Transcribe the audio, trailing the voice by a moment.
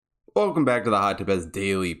Welcome back to the Hot Tip Bets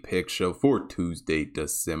Daily Pick Show for Tuesday,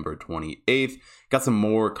 December 28th. Got some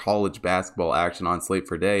more college basketball action on slate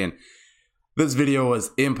for today, and this video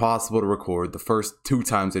was impossible to record. The first two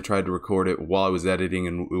times I tried to record it while I was editing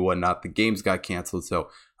and whatnot, the games got canceled. So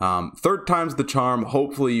third time's the charm.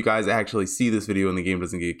 Hopefully you guys actually see this video and the game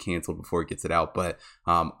doesn't get canceled before it gets it out. But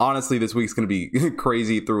honestly, this week's going to be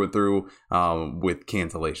crazy through and through with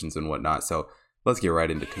cancellations and whatnot. So let's get right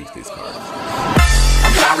into Tuesday's card.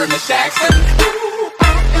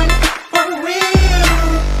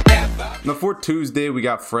 Now for Tuesday, we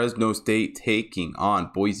got Fresno State taking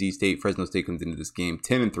on Boise State. Fresno State comes into this game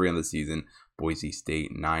 10-3 on the season. Boise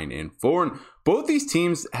State 9-4. And both these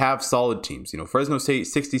teams have solid teams. You know, Fresno State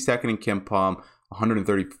 62nd in KenPom,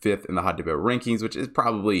 135th in the Hot Tip Bet rankings, which is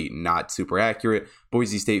probably not super accurate.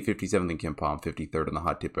 Boise State 57th in KenPom, 53rd in the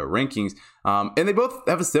Hot Tip Bet rankings. And they both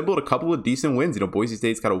have assembled a couple of decent wins. You know, Boise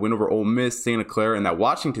State's got a win over Ole Miss, Santa Clara, and that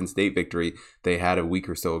Washington State victory they had a week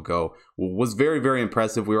or so ago was very, very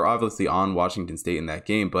impressive. We were obviously on Washington State in that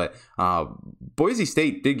game, but Boise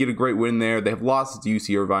State did get a great win there. They have losses to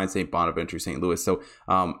UC Irvine, St. Bonaventure, St. Louis. So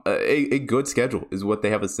a good schedule is what they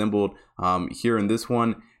have assembled here in this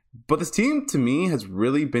one. But this team, to me, has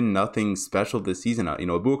really been nothing special this season. You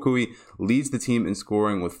know, Abu Akui leads the team in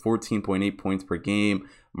scoring with 14.8 points per game.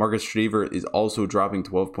 Marcus Shriver is also dropping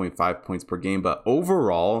 12.5 points per game. But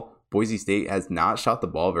overall, Boise State has not shot the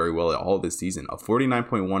ball very well at all this season. A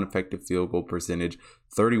 49.1 effective field goal percentage,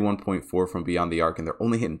 31.4 from beyond the arc, and they're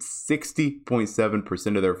only hitting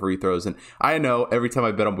 60.7% of their free throws. And I know every time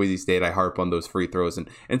I bet on Boise State, I harp on those free throws,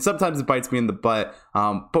 and sometimes it bites me in the butt.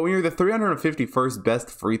 But when you're the 351st best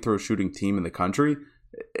free throw shooting team in the country,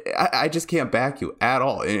 I just can't back you at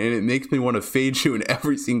all. And it makes me want to fade you in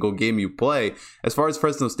every single game you play. As far as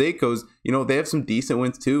Fresno State goes, you know, they have some decent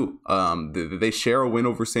wins too. They share a win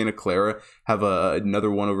over Santa Clara, have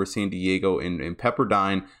another one over San Diego and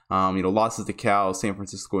Pepperdine. You know, losses to Cal, San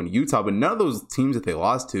Francisco, and Utah. But none of those teams that they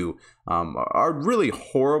lost to are really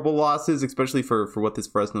horrible losses, especially for what this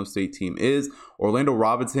Fresno State team is. Orlando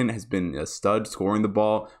Robinson has been a stud scoring the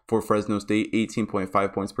ball for Fresno State,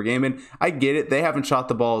 18.5 points per game. And I get it, they haven't shot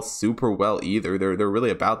the ball super well either. They're really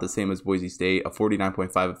about the same as Boise State, a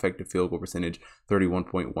 49.5 effective field goal percentage,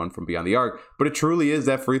 31.1 from beyond the arc. But it truly is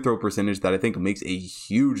that free throw percentage that I think makes a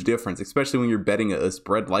huge difference, especially when you're betting a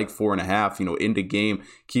spread like 4.5, you know, into game,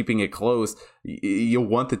 keeping it close. You'll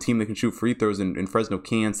want the team that can shoot free throws, and Fresno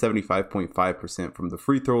can, 75.5% from the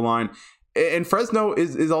free throw line. And Fresno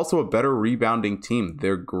is also a better rebounding team.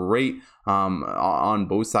 They're great on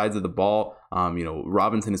both sides of the ball. You know,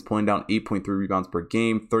 Robinson is pulling down 8.3 rebounds per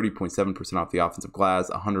game, 30.7% off the offensive glass,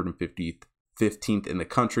 115th in the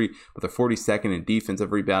country, with a 42nd in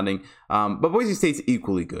defensive rebounding. But Boise State's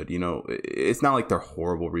equally good. You know, it's not like they're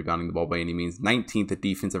horrible rebounding the ball by any means. 19th at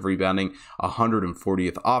defensive rebounding,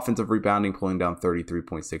 140th offensive rebounding, pulling down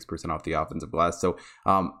 33.6% off the offensive glass. So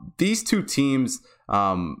these two teams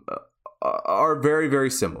are very,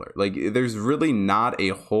 very similar. Like, there's really not a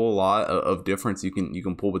whole lot of difference you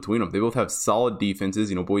can pull between them. They both have solid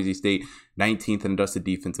defenses. You know, Boise State 19th in adjusted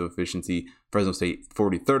defensive efficiency, Fresno State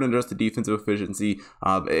 43rd in adjusted defensive efficiency.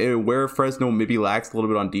 Where Fresno maybe lacks a little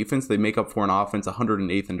bit on defense, they make up for an offense,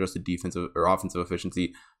 108th in adjusted defensive or offensive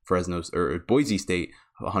efficiency. Boise State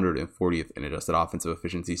 140th in adjusted offensive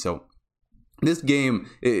efficiency. So this game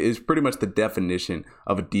is pretty much the definition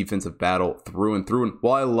of a defensive battle through and through. And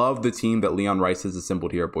while I love the team that Leon Rice has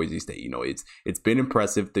assembled here at Boise State, you know, it's been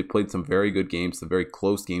impressive. They played some very good games, some very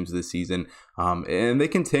close games this season, and they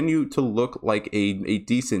continue to look like a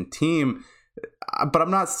decent team. But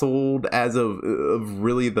I'm not sold as of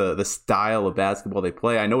really the style of basketball they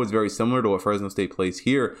play. I know it's very similar to what Fresno State plays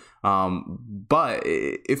here. But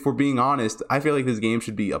if we're being honest, I feel like this game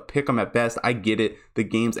should be a pick 'em at best. I get it. The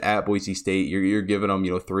game's at Boise State. You're giving them,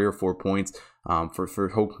 you know, 3 or 4 points for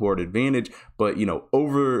home court advantage. But, you know,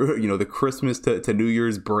 over, you know, the Christmas to New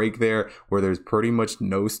Year's break there, where there's pretty much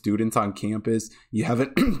no students on campus, you have a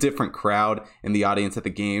different crowd in the audience at the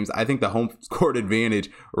games. I think the home court advantage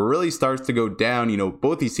really starts to go down. You know,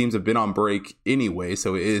 both these teams have been on break anyway,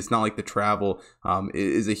 so it's not like the travel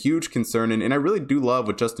is a huge concern. And I really do love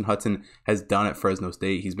what Justin Hudson has done at Fresno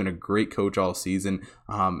State. He's been a great coach all season.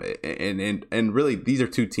 And really, these are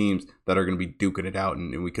two teams that are going to be duking it out,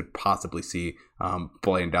 and we could possibly see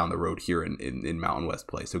playing down the road here in Mountain West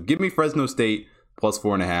play. So give me Fresno State plus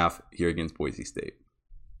 4.5 here against Boise State.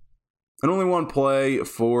 And only one play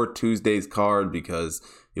for Tuesday's card because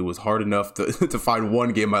it was hard enough to find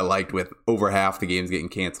one game I liked with over half the games getting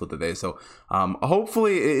canceled today. So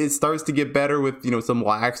hopefully it starts to get better with, some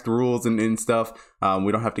laxed rules and stuff.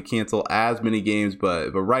 We don't have to cancel as many games,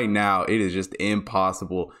 but right now it is just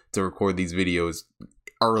impossible to record these videos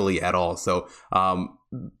early at all. So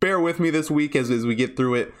bear with me this week as we get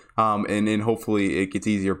through it, and then hopefully it gets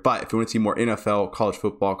easier. But if you want to see more NFL, college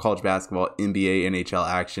football, college basketball, NBA, NHL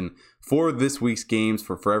action for this week's games,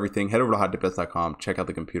 for everything, head over to hottipbets.com. Check out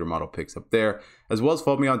the computer model picks up there, as well as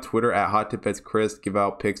follow me on Twitter at hottipbetschris. Give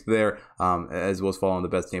out picks there, as well as follow on the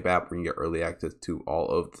Best Camp app where you can get early access to all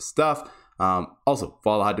of the stuff. Also,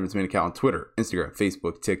 follow the Hot Tippets main account on Twitter, Instagram,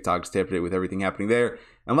 Facebook, TikTok. Stay up to date with everything happening there.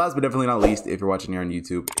 And last but definitely not least, if you're watching here on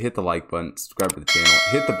YouTube, hit the like button, subscribe to the channel,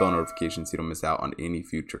 hit the bell notification so you don't miss out on any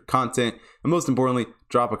future content. And most importantly,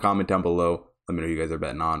 drop a comment down below. Let me know who you guys are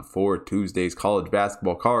betting on for Tuesday's college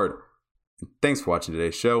basketball card. And thanks for watching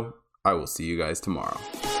today's show. I will see you guys tomorrow.